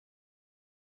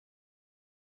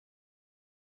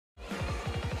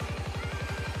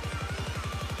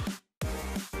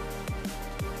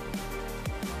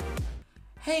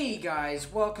Hey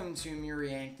guys, welcome to me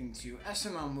reacting to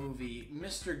SML movie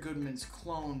Mr. Goodman's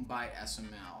Clone by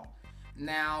SML.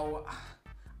 Now,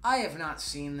 I have not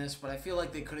seen this, but I feel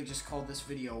like they could have just called this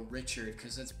video Richard,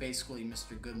 because that's basically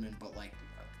Mr. Goodman, but like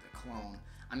the clone.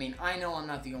 I mean, I know I'm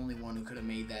not the only one who could have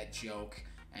made that joke,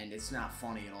 and it's not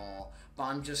funny at all, but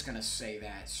I'm just gonna say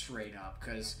that straight up,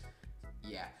 because,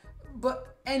 yeah.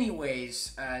 But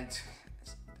anyways,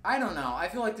 I don't know, I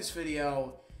feel like this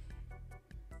video,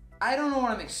 I don't know what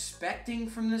I'm expecting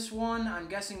from this one. I'm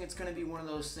guessing it's going to be one of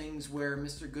those things where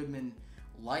Mr. Goodman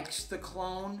likes the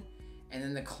clone, and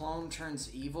then the clone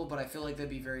turns evil, but I feel like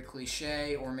that'd be very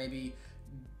cliche. Or maybe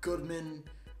Goodman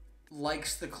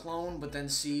likes the clone, but then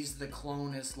sees the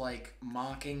clone as, like,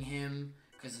 mocking him,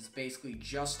 because it's basically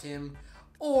just him.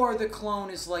 Or the clone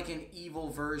is like an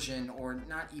evil version, or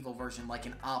not evil version, like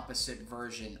an opposite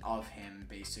version of him,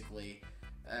 basically.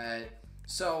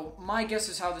 So, my guess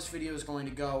is how this video is going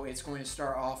to go. It's going to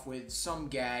start off with some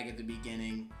gag at the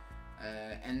beginning,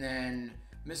 and then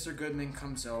Mr. Goodman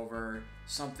comes over,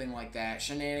 something like that.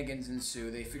 Shenanigans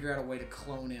ensue. They figure out a way to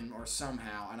clone him, or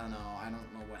somehow. I don't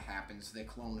know what happens. They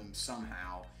clone him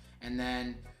somehow. And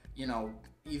then, you know,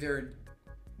 either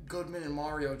Goodman and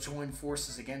Mario join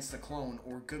forces against the clone,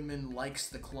 or Goodman likes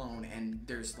the clone, and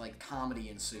there's, like, comedy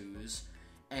ensues.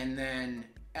 And then,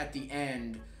 at the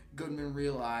end, Goodman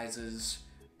realizes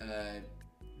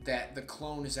that the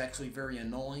clone is actually very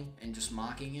annoying and just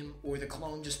mocking him, or the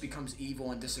clone just becomes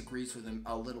evil and disagrees with him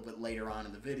a little bit later on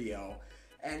in the video.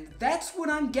 And that's what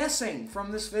I'm guessing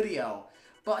from this video.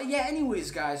 But yeah,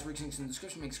 anyways, guys, reaching in the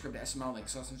description, make script SML link,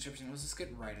 so description. Let's just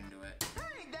get right into it.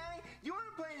 Hey, Danny, you want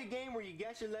to play the game where you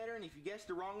guess a letter, and if you guess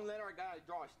the wrong letter, I gotta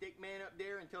draw a stick man up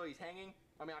there until he's hanging?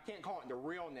 I mean, I can't call it the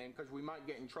real name because we might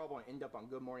get in trouble and end up on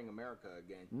Good Morning America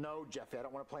again. No, Jeffy, I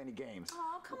don't want to play any games.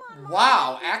 Oh, come on, Mom.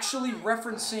 Wow, actually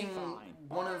referencing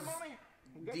one of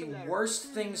the worst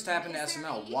things to happen to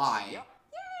SML. Why? Yep.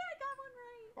 Yay, I got one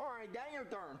right. All right, Danny, your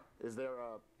turn. Is there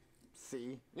a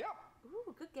C? Yep.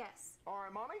 Ooh, good guess. All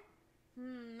right, Mommy.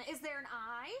 Is there an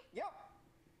I? Yep.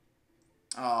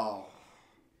 Oh.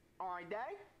 All right,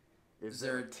 Dad. Is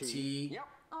there a T? Yep.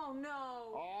 Oh,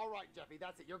 no. All right, Jeffy,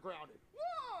 that's it. You're grounded.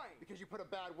 Why? Because you put a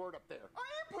bad word up there. I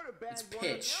didn't put a bad It's word up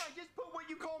pitch. there. I just put what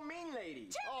you call mean lady.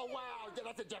 Oh, wow. Yeah,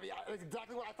 that's it, Jeffy. That's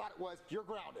exactly what I thought it was. You're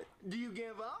grounded. Do you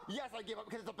give up? Yes, I give up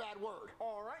because it's a bad word.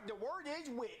 All right, the word is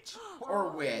witch.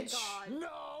 Or which?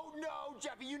 No,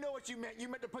 Jeffy, you know what you meant. You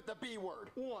meant to put the B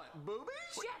word. What,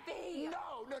 boobies? Jeffy!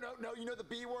 No. You know the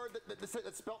B word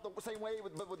that's spelled the same way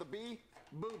with a B?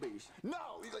 Boobies.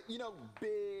 No, you know,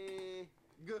 B.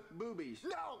 Boobies.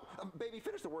 No! Baby,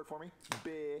 finish the word for me. B.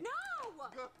 No!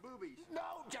 Boobies. No,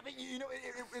 Jeffy, you know,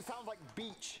 it sounds like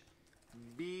beach.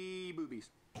 Boobies.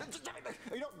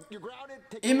 You know, you're grounded.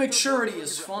 Immaturity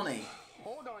is funny.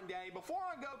 Hold on, Daddy. Before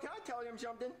I go, can I tell them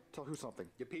something? Tell who something?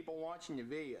 The people watching the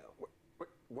video.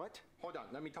 What? Hold on,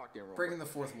 let me talk to you real Breaking quick.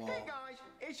 the fourth wall. Hey guys,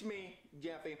 it's me,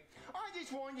 Jeffy. I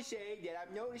just wanted to say that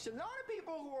I've noticed a lot of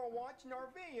people who are watching our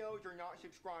videos are not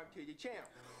subscribed to the channel.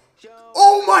 So,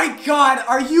 Oh my God!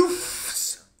 Are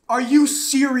you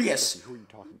serious? Who are you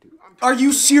talking to? Are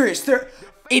you serious?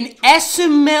 An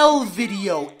SML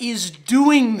video is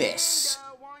doing this.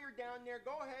 while you're down there,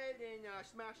 go ahead and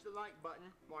smash the like button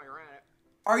while you're at it.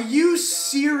 Are you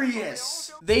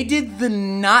serious? They did the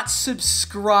not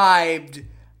subscribed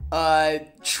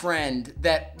trend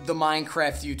that the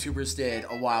Minecraft YouTubers did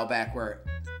a while back, where,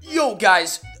 yo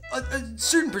guys, a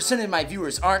certain percent of my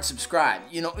viewers aren't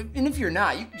subscribed, you know, and if you're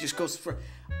not, you can just go for.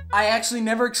 I actually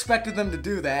never expected them to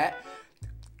do that.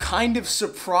 Kind of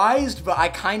surprised, but I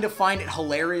kind of find it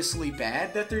hilariously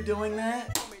bad that they're doing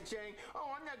that. Saying,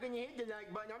 oh, I'm not going to hit the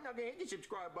like button, I'm not going to hit the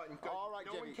subscribe button, All right,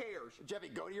 no Jeffy. one cares. Jeffy,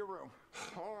 go to your room.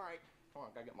 All right. Oh,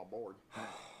 I gotta get my board.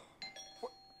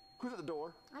 Who's at the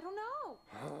door? I don't know.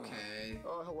 Okay.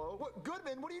 Hello? What?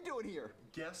 Goodman, what are you doing here?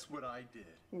 Guess what I did?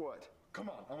 What? Come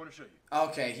on, I want to show you.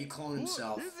 Okay, he cloned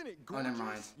himself. Isn't it Oh, never gorgeous?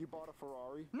 mind. You bought a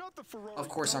Ferrari? Not the Ferrari. Of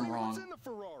course Tell I'm me wrong. What's in the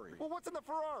Ferrari? Well, what's in the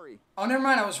Ferrari? Oh, never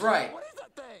mind, I was right. What is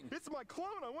that thing? It's my clone.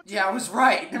 I want you Yeah, to I was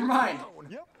right. Never mind.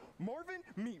 Yep. Marvin,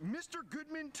 meet Mr.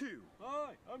 Goodman 2.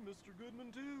 Hi, I'm Mr.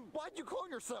 Goodman 2. Why'd you clone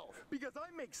yourself? Because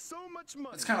I make so much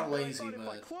money. It's kinda that I lazy, thought if I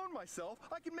but- clone myself,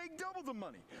 I can make double the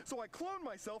money. So I cloned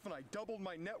myself and I doubled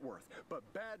my net worth. But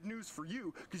bad news for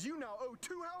you, because you now owe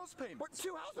 2 house payments. What,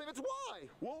 2 house payments? Why?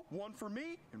 Well, one for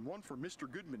me and one for Mr.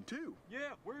 Goodman 2.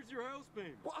 Yeah, where's your house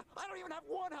payment? Well, I don't even have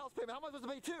 1 house payment. How am I supposed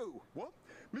to pay 2? Well,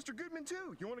 Mr. Goodman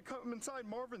 2, you want to come inside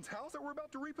Marvin's house that we're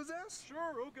about to repossess?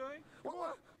 Sure, okay.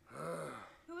 What?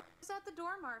 Who's at the door,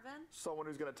 Marvin? Someone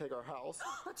who's gonna take our house.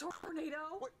 A tornado?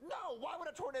 What? No! Why would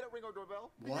a tornado ring our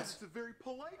doorbell? What? It's a very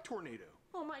polite tornado.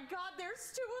 Oh my God,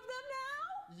 there's 2 of them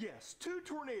now? Yes, 2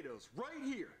 tornadoes right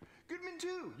here. Goodman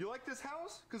 2, you like this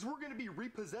house? Because we're going to be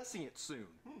repossessing it soon.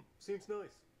 Seems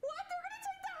nice. What? They're gonna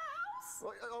take the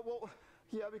house? Well,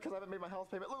 yeah, because I haven't made my house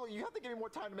payment. Look, you have to give me more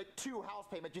time to make 2 house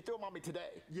payments. You threw them on me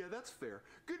today. Yeah, that's fair.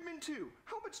 Goodman 2,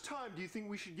 how much time do you think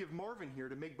we should give Marvin here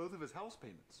to make both of his house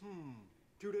payments?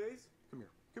 2 days? Come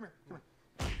here.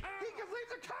 He can leave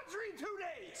the country in 2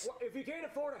 days! Well, if he can't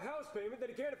afford a house payment, then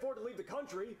he can't afford to leave the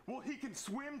country. Well, he can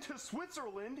swim to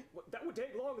Switzerland. Well, that would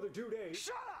take longer than 2 days.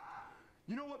 Shut up!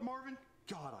 You know what, Marvin?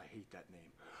 God, I hate that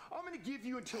name. I'm gonna give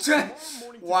you until tomorrow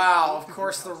morning. Wow, of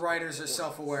course the writers are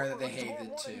self-aware that they hate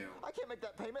it too. I can't make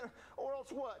that payment, or else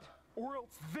what? Or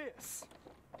else this.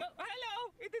 Oh,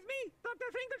 hello, it is me, Dr.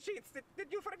 Fingersheets.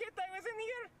 Did you forget I was in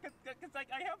here? Because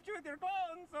I helped you with your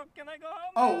clone, so can I go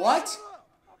home? Oh, what?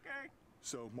 Okay.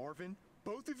 So, Marvin,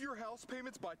 both of your house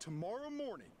payments by tomorrow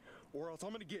morning, or else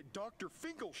I'm gonna get Dr.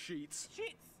 Fingersheets.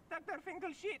 Sheets, Dr.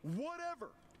 Fingersheets. Whatever.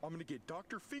 I'm gonna get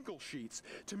Dr. Fingersheets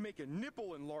to make a nipple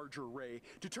enlarger ray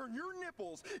to turn your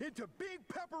nipples into big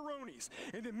pepperonis,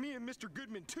 and then me and Mr.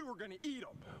 Goodman too are gonna eat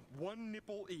them, 1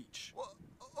 nipple each. Well,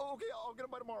 okay, I'll get them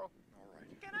by tomorrow. All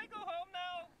right. Can I go home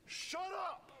now? Shut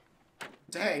up!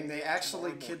 Dang, they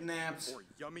actually kidnapped Or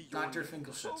yummy Dr. your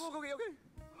Finkelschitz. Okay.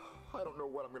 I don't know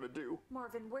what I'm gonna do.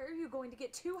 Marvin, where are you going to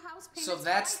get 2 house payments So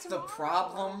that's by the tomorrow?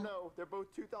 problem? No, they're both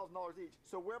 $2,000 each.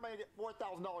 So where am I gonna get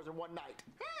 $4,000 in one night?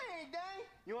 Hey, Dang,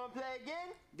 you want to play again?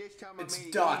 This time I It's made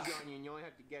it duck. easy on you, and you only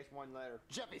have to guess 1 letter.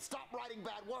 Jeffy, stop writing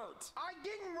bad words. I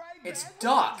didn't write It's bad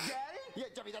duck. words, Daddy. Yeah,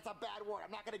 Jeffy, that's a bad word.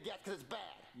 I'm not gonna guess because it's bad.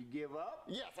 You give up?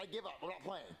 Yes, I give up. I'm not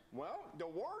playing. Well, the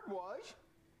word was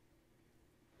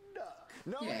duck.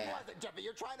 No, Yeah. it wasn't, Jeffy.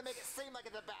 You're trying to make it seem like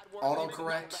it's a bad word. Autocorrect.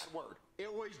 Maybe it's not a bad word.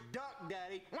 It was duck,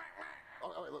 Daddy.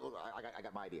 Oh, wait, look, I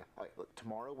got my idea. All right, look,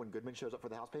 tomorrow when Goodman shows up for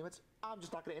the house payments, I'm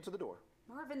just not gonna answer the door.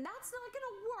 Marvin, that's not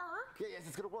gonna work. Yeah, yes,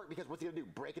 it's gonna work because what's he gonna do?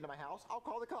 Break into my house? I'll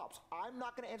call the cops. I'm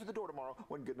not gonna answer the door tomorrow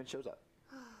when Goodman shows up.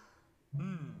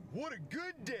 What a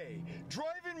good day!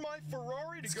 Driving my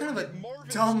Ferrari to It's go kind of a get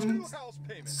Marvin's dumb 2 house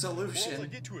payments. solution. Or else I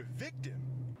get to evict him.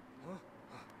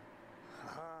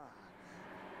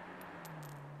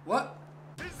 What?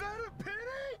 Is that a penny?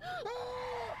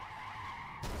 Ah!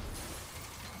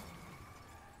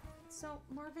 So,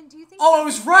 Marvin, do you think Oh, I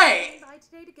was right! by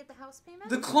today to get the house payment?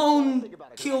 The Think clone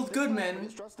about it, 'cause killed I'm really Goodman,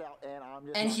 stressed out, and I'm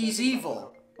just and not he's thinking evil.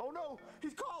 about it. Oh no,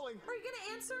 he's calling. Are you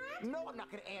gonna answer it? No, I'm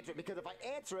not gonna answer it because if I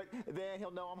answer it, then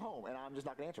he'll know I'm home, and I'm just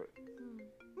not gonna answer it.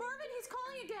 Marvin, he's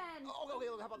calling again. Oh, okay,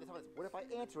 look, how about this? What if I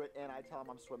answer it and I tell him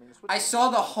I'm swimming the switch? I saw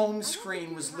the home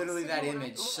screen was literally that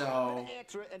image, I'm so... gonna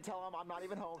answer it and tell him I'm not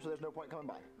even home, so there's no point coming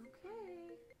by.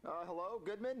 Okay. Hello,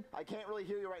 Goodman? I can't really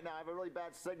hear you right now. I have a really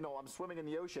bad signal. I'm swimming in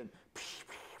the ocean.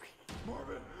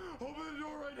 Marvin, open the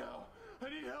door right now. I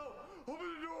need help. Open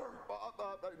the door.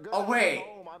 Goodman, Oh, wait. I'm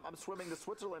home. I'm swimming to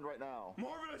Switzerland right now.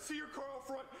 Marvin, I see your car out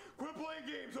front. Quit playing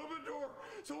games. Open the door.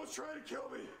 Someone's trying to kill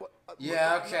me.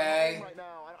 Yeah, I'm okay. home right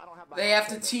now. I don't have my They have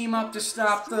to team up to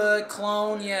stop the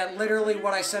clone. Yeah, literally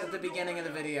what I said at the beginning of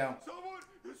the video. Someone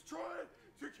is trying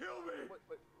to kill me.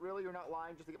 Wait, really? You're not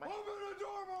lying just to get my... Open the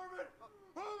door, Marvin.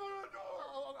 Open the door.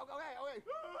 Okay.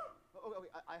 Okay,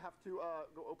 I have to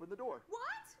go open the door.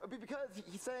 What? Because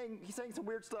he's saying some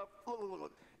weird stuff.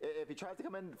 Look. If he tries to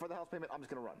come in for the house payment, I'm just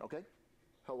gonna run. Okay?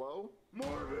 Hello?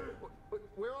 Marvin,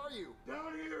 Where are you?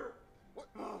 down here. What?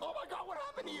 Oh my God! What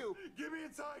happened to you? Get me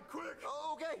inside, quick.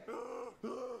 Oh, okay.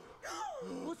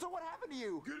 So what happened to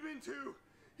you? Goodman too.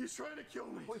 He's trying to kill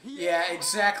me. Yeah,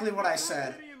 exactly what I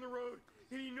said. Penny in the road,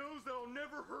 and he knows that I'll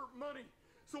never hurt money.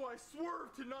 So I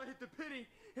swerved to not hit the penny,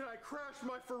 and I crashed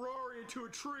my Ferrari into a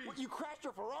tree. You crashed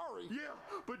your Ferrari? Yeah,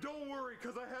 but don't worry,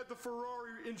 because I had the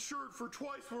Ferrari insured for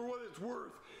twice for what it's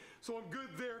worth. So I'm good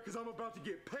there, because I'm about to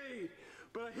get paid.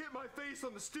 But I hit my face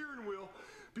on the steering wheel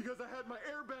because I had my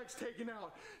airbags taken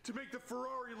out to make the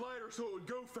Ferrari lighter so it would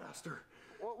go faster.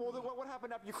 Well, then what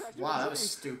happened after you crashed into Wow, the that was tree?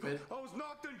 stupid. I was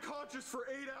knocked unconscious for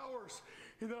 8 hours,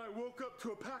 and then I woke up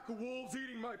to a pack of wolves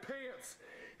eating my pants.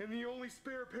 And the only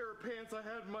spare pair of pants I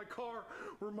had in my car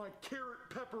were my carrot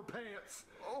pepper pants.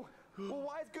 Oh, well,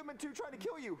 why is Goodman 2 trying to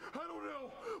kill you? I don't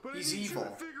know, but He's I need evil. you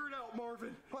to figure it out,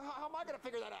 Marvin. Well, how am I gonna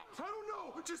figure that out? I don't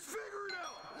know, just figure it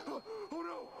out. Oh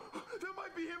no, that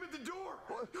might be him at the door.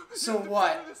 So You have to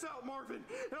what? Figure this out, Marvin,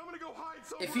 and I'm gonna go hide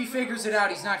somewhere. If he figures it out,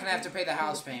 he's not gonna have to pay the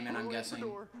house payment, I'm Go to the guessing.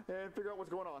 door and figure out what's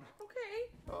going on.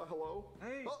 Okay. Hello?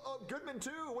 Hey. Goodman 2,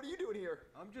 what are you doing here?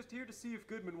 I'm just here to see if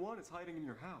Goodman 1 is hiding in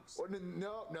your house.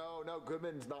 No,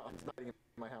 Goodman's not in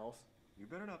my house. You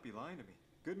better not be lying to me.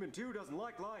 Goodman 2 doesn't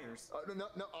like liars.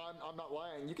 No, I'm not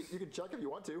lying. You can check if you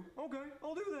want to. Okay,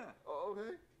 I'll do that.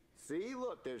 Okay. See,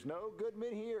 look, there's no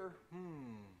Goodman here.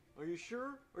 Are you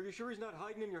sure? Are you sure he's not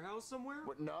hiding in your house somewhere?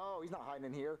 What? No, he's not hiding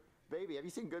in here. Baby, have you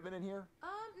seen Goodman in here?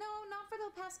 No, not for the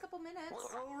past couple minutes.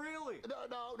 Oh, really?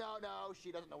 No.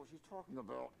 She doesn't know what she's talking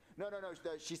about. No.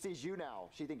 She sees you now.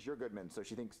 She thinks you're Goodman, so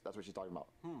she thinks that's what she's talking about.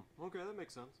 Okay, that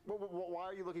makes sense. Why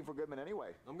are you looking for Goodman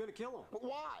anyway? I'm gonna kill him.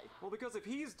 Why? Well, because if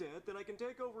he's dead, then I can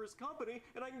take over his company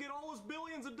and I can get all his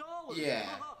billions of dollars. Yeah.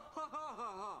 Ha ha ha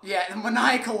ha ha. Yeah, the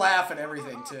maniacal laugh and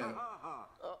everything, too.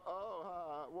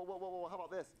 Well, how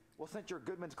about this? Well, since you're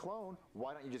Goodman's clone,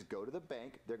 why don't you just go to the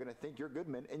bank? They're gonna think you're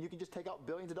Goodman, and you can just take out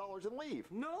billions of dollars and leave.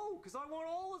 No, because I want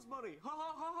all his money. Ha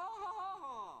ha ha ha ha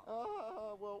ha.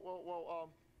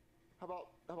 How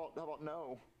about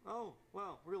no? Oh,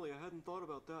 wow, really, I hadn't thought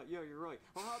about that. Yeah, you're right.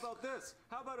 Well, how about this?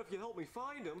 How about if you help me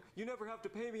find him, you never have to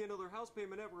pay me another house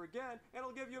payment ever again, and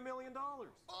I'll give you $1 million. Oh,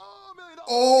 $1 million.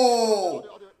 Oh!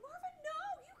 I'll do it. Marvin, no,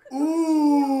 you could.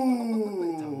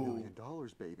 It's $1 Ooh. million,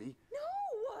 baby. No.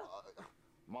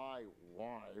 My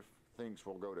wife thinks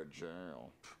we'll go to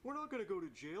jail. We're not gonna go to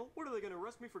jail. What, are they gonna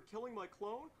arrest me for killing my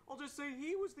clone? I'll just say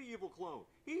he was the evil clone.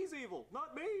 He's evil,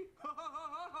 not me. Ha ha ha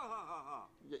ha ha ha ha.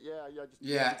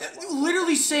 Yeah,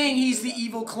 literally saying he's the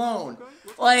evil clone.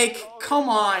 Like, come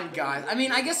on, guys. I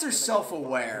mean, I guess they're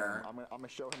self-aware. I'm gonna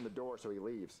show him the door so he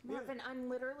leaves. Marvin, I'm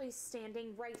literally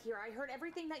standing right here. I heard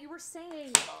everything that you were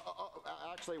saying.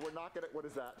 Actually, we're not gonna. What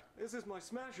is that? This is my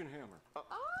smashing hammer. Oh,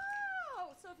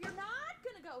 so if you're not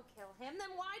gonna go kill him, then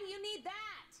why do you need that?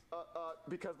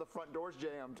 Because the front door's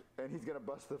jammed, and he's gonna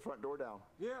bust the front door down.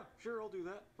 Yeah, sure, I'll do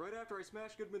that. Right after I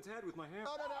smash Goodman's head with my hammer.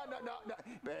 No,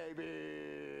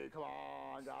 baby, come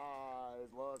on,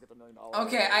 guys, look at the $1 million.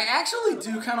 Okay, I actually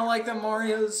do kind of like the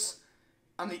Marios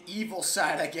on the evil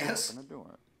side, I guess. We're not gonna do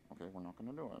it. Okay, we're not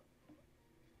gonna do it.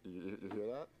 You hear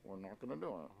that? We're not gonna do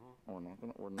it. We're not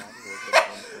gonna.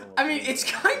 I mean, it's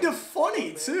kind of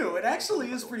funny, too. It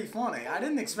actually is pretty funny. I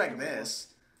didn't expect this.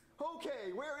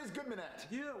 Okay, where is Goodman at?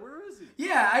 Yeah, where is he?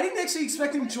 Yeah, I didn't actually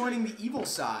expect him joining the evil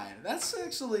side. That's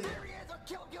actually... There he is!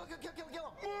 Kill him!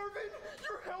 Marvin,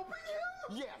 you're helping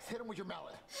him? Yes, hit him with your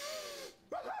mallet.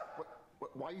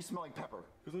 Why are you smelling pepper?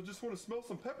 Because I just want to smell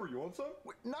some pepper. You want some?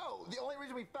 No, the only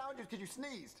reason we found you is because you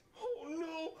sneezed. Oh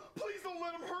no! Please don't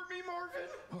let him hurt me, Marvin!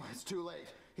 Oh, it's too late.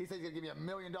 He said he's gonna give me $1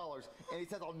 million, and he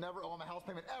says I'll never owe him a house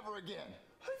payment ever again.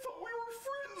 I thought we were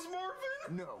friends,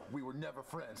 Marvin! No, we were never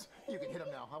friends. You can hit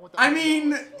him now. I want that I $1 million.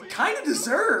 mean, kind of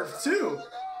deserved, too.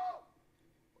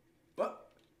 But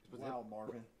Wow,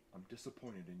 Marvin, I'm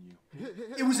disappointed in you.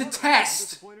 it was a I'm test.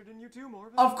 disappointed in you too,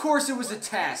 Marvin. Of course it was a You're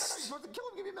test. supposed to kill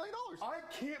him, give me $1 million. I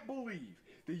can't believe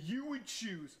that you would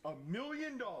choose $1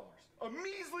 million, a measly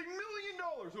 $1 million,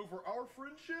 over our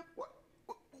friendship. What?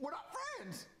 We're not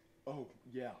friends. Oh,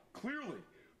 yeah, clearly.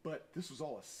 But this was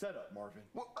all a setup, Marvin.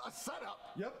 What, a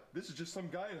setup? Yep, this is just some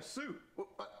guy in a suit.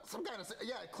 Some guy in a suit.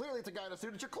 Yeah, clearly it's a guy in a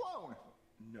suit. It's your clone.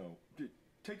 No,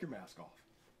 take your mask off.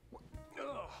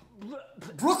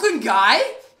 Brooklyn guy?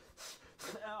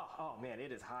 Oh man,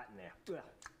 it is hot in there. Ugh.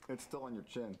 It's still on your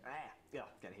chin.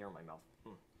 Got hair in my mouth.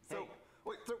 So,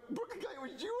 wait, so Brooklyn guy,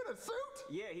 was you in a suit?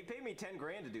 Yeah, he paid me 10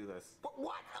 grand to do this.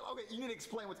 What? Okay, you need to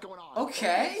explain what's going on.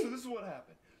 Okay. So this is what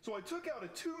happened. So I took out a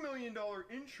 $2 million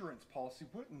insurance policy.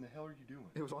 What in the hell are you doing?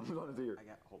 It was on his ear. I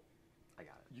got it.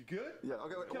 You good? Yeah,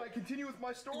 okay, wait. Can I continue with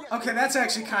my story? Okay, that's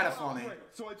actually kind of funny. Right.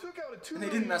 So I took out a $2 And they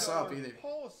million didn't mess up either.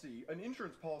 policy, an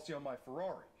insurance policy on my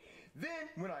Ferrari. Then,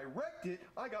 when I wrecked it,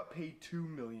 I got paid $2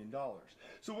 million.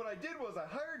 So what I did was I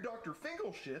hired Dr.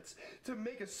 Finkelshitz to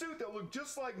make a suit that looked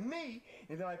just like me,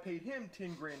 and then I paid him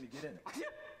 10 grand to get in it.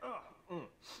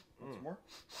 Want some more?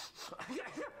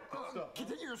 Stuff.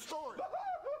 Continue your story.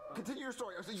 Continue your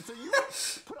story. So you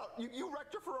put out, you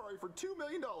wrecked your Ferrari for $2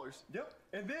 million. Yep.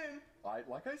 And then,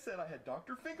 like I said, I had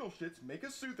Dr. Finkelshitz make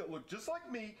a suit that looked just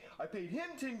like me. I paid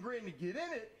him 10 grand to get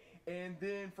in it. And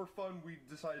then, for fun, we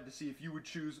decided to see if you would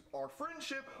choose our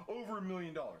friendship over $1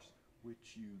 million,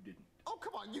 which you didn't. Oh,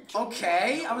 come on, you killed me.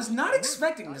 Okay, I was not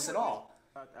expecting this at all.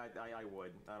 I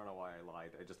would. I don't know why I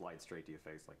lied. I just lied straight to your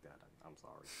face like that. I'm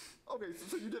sorry. Okay,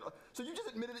 so you did. So you just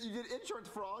admitted that you did insurance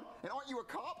fraud, and aren't you a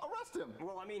cop? Arrest him.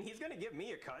 Well, I mean, he's gonna give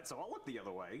me a cut, so I'll look the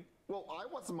other way. Well, I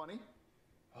want some money.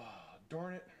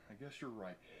 Darn it, I guess you're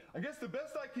right. I guess the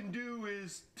best I can do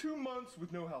is 2 months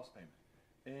with no house payment.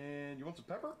 And you want some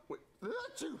pepper? Wait,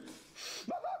 that's you.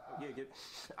 Yeah, get.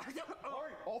 All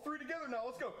right, all three together now,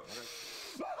 let's go.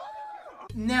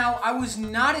 Now, I was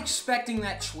not expecting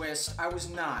that twist. I was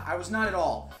not at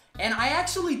all. And I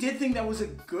actually did think that was a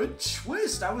good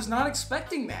twist. I was not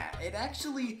expecting that. It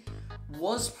actually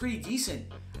was pretty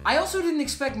decent. I also didn't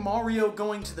expect Mario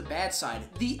going to the bad side.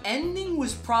 The ending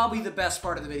was probably the best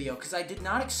part of the video because I did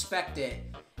not expect it.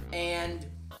 And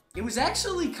it was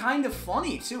actually kind of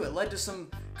funny too. It led to some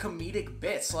comedic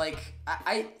bits. Like,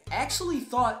 I actually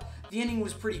thought the ending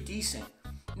was pretty decent.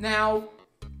 Now,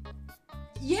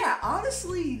 yeah,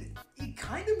 honestly, it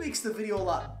kind of makes the video a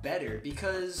lot better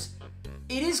because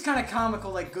it is kind of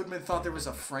comical. Like, Goodman thought there was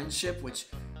a friendship, which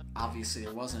obviously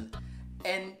there wasn't.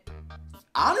 And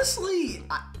honestly,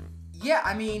 yeah,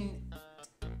 I mean,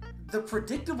 the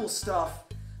predictable stuff,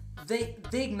 they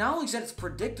acknowledge that it's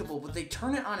predictable, but they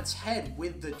turn it on its head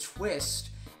with the twist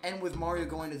and with Mario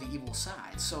going to the evil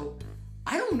side. So,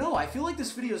 I don't know. I feel like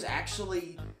this video is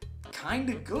actually kind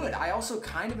of good. I also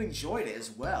kind of enjoyed it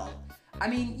as well. I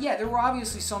mean, yeah, there were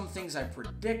obviously some things I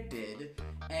predicted,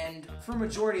 and for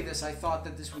majority of this, I thought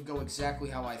that this would go exactly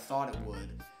how I thought it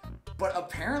would. But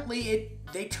apparently,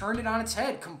 they turned it on its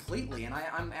head completely, and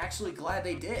I'm actually glad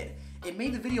they did. It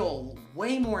made the video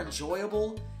way more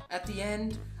enjoyable at the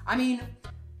end. I mean,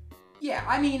 yeah,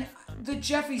 I mean, the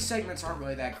Jeffy segments aren't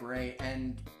really that great,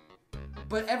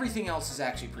 but everything else is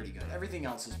actually pretty good. Everything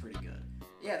else is pretty good.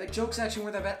 Yeah, the jokes actually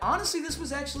weren't that bad. Honestly, this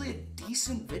was actually a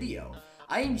decent video.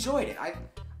 I enjoyed it.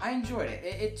 I enjoyed it.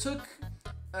 It took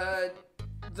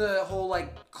the whole,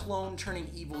 like, clone turning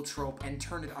evil trope and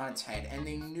turned it on its head, and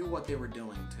they knew what they were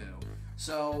doing, too.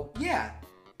 So, yeah,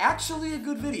 actually a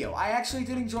good video. I actually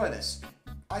did enjoy this.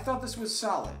 I thought this was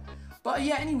solid. But,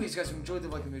 yeah, anyways, guys, if you enjoyed the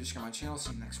video, subscribe to my channel.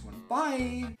 See you next one.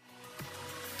 Bye!